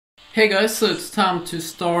Hey guys, so it's time to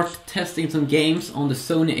start testing some games on the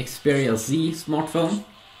Sony Xperia Z smartphone.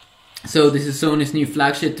 So this is Sony's new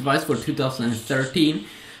flagship device for 2013.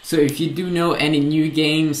 So if you do know any new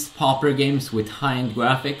games, popular games with high-end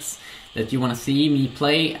graphics that you want to see me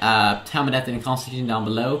play, tell me that in the comment section down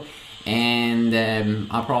below. And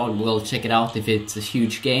I probably will check it out if it's a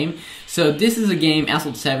huge game. So this is a game,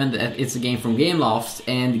 Asphalt 7, it's a game from Gameloft,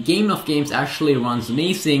 and Gameloft games actually runs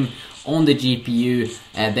amazing on the GPU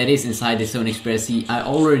that is inside the Sony Xperia Z. I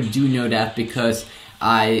already do know that because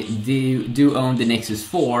I do own the Nexus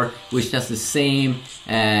 4, which has the same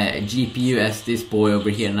GPU as this boy over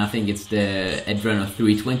here, and I think it's the Adreno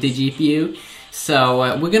 320 GPU.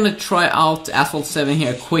 So we're gonna try out Asphalt 7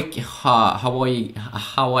 here, quick Hawaii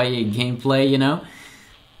gameplay, you know,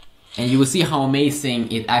 and you will see how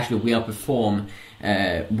amazing it actually will perform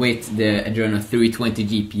with the Adreno 320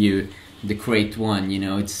 GPU, the Crate one. You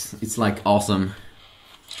know, it's like awesome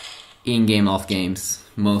in Gameloft games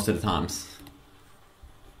most of the times.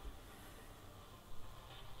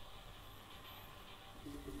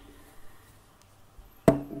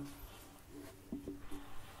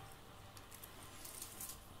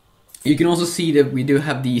 You can also see that we do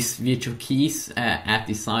have these virtual keys at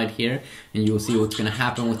the side here, and you'll see what's gonna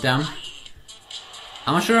happen with them.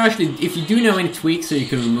 I'm not sure actually if you do know any tweaks so you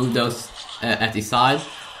can remove those at the side,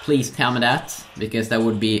 please tell me that, because that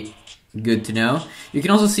would be good to know. You can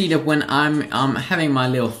also see that when I'm having my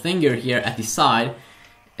little finger here at the side,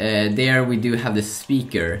 there we do have the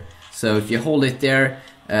speaker. So if you hold it there,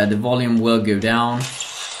 the volume will go down.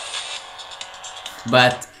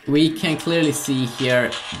 But we can clearly see here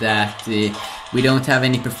that we don't have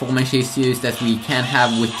any performance issues that we can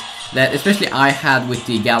have with that, especially I had with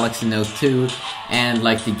the Galaxy Note 2 and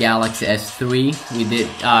like the Galaxy S3. We did,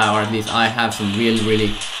 or at least I have some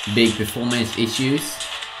really big performance issues.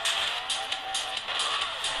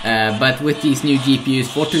 But with these new GPUs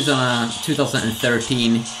for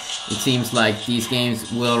 2013, it seems like these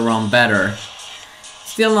games will run better.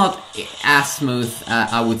 Still not as smooth,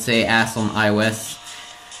 I would say, as on iOS.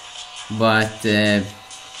 But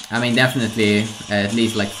I mean, definitely at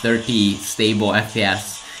least like 30 stable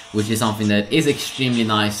FPS, which is something that is extremely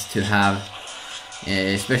nice to have,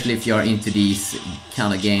 especially if you're into these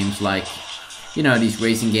kind of games, like, you know, these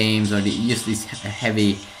racing games or just these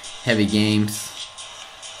heavy games.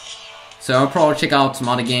 So I'll probably check out some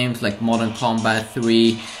other games like Modern Combat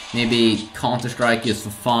 3, maybe Counter-Strike just for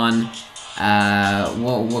fun.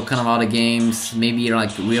 What kind of other games? Maybe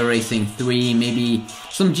like Real Racing 3, maybe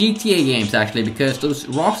some GTA games actually, because those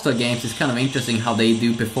Rockstar games is kind of interesting how they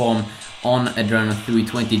do perform on Adreno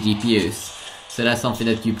 320 GPUs. So that's something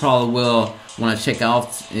that you probably will want to check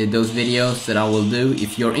out, those videos that I will do.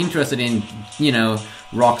 If you're interested in, you know,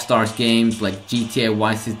 Rockstar's games like GTA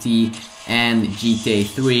Vice City and GTA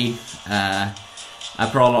 3, I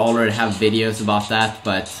probably already have videos about that,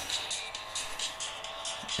 but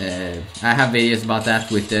I have videos about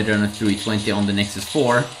that with the Adreno 320 on the Nexus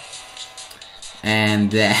 4,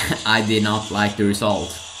 and I did not like the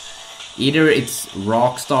result. Either it's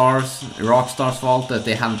Rockstar's fault that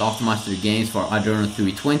they haven't optimized their games for Adreno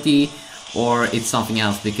 320, or it's something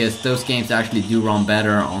else, because those games actually do run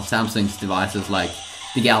better on Samsung's devices like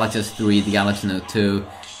the Galaxy S3, the Galaxy Note 2,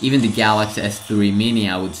 even the Galaxy S3 Mini,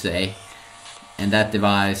 I would say, and that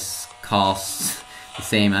device costs the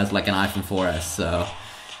same as like an iPhone 4S, so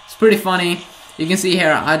it's pretty funny. You can see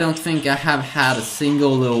here, I don't think I have had a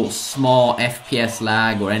single little small FPS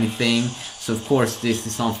lag or anything. So of course this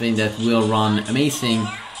is something that will run amazing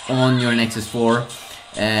on your Nexus 4.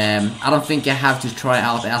 I don't think I have to try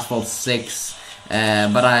out Asphalt 6,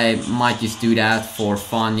 but I might just do that for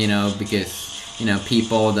fun, you know, because, you know,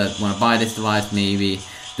 people that want to buy this device, maybe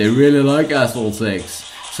they really like Asphalt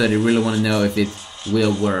 6, so they really want to know if it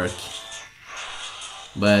will work.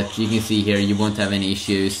 But you can see here, you won't have any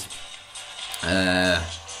issues.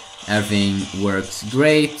 Everything works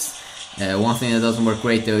great. One thing that doesn't work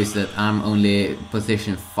great though is that I'm only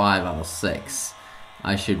position 5 out of 6.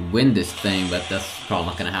 I should win this thing, but that's probably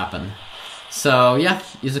not gonna happen. So yeah,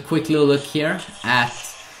 just a quick little look here at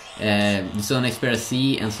the Sony Xperia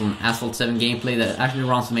Z and some Asphalt 7 gameplay that actually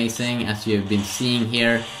runs amazing, as you've been seeing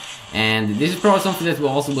here. And this is probably something that we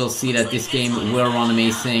also will see, that this game will run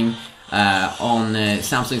amazing on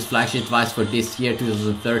Samsung's flagship device for this year,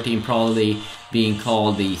 2013, probably being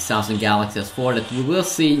called the Samsung Galaxy S4, that we will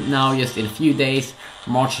see now just in a few days,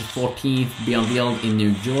 March 14th, be unveiled in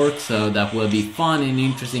New York, so that will be fun and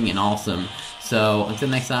interesting and awesome. So until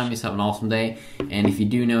next time, just have an awesome day, and if you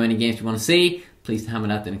do know any games you want to see, please tell me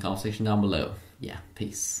that in the comment section down below. Yeah,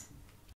 peace.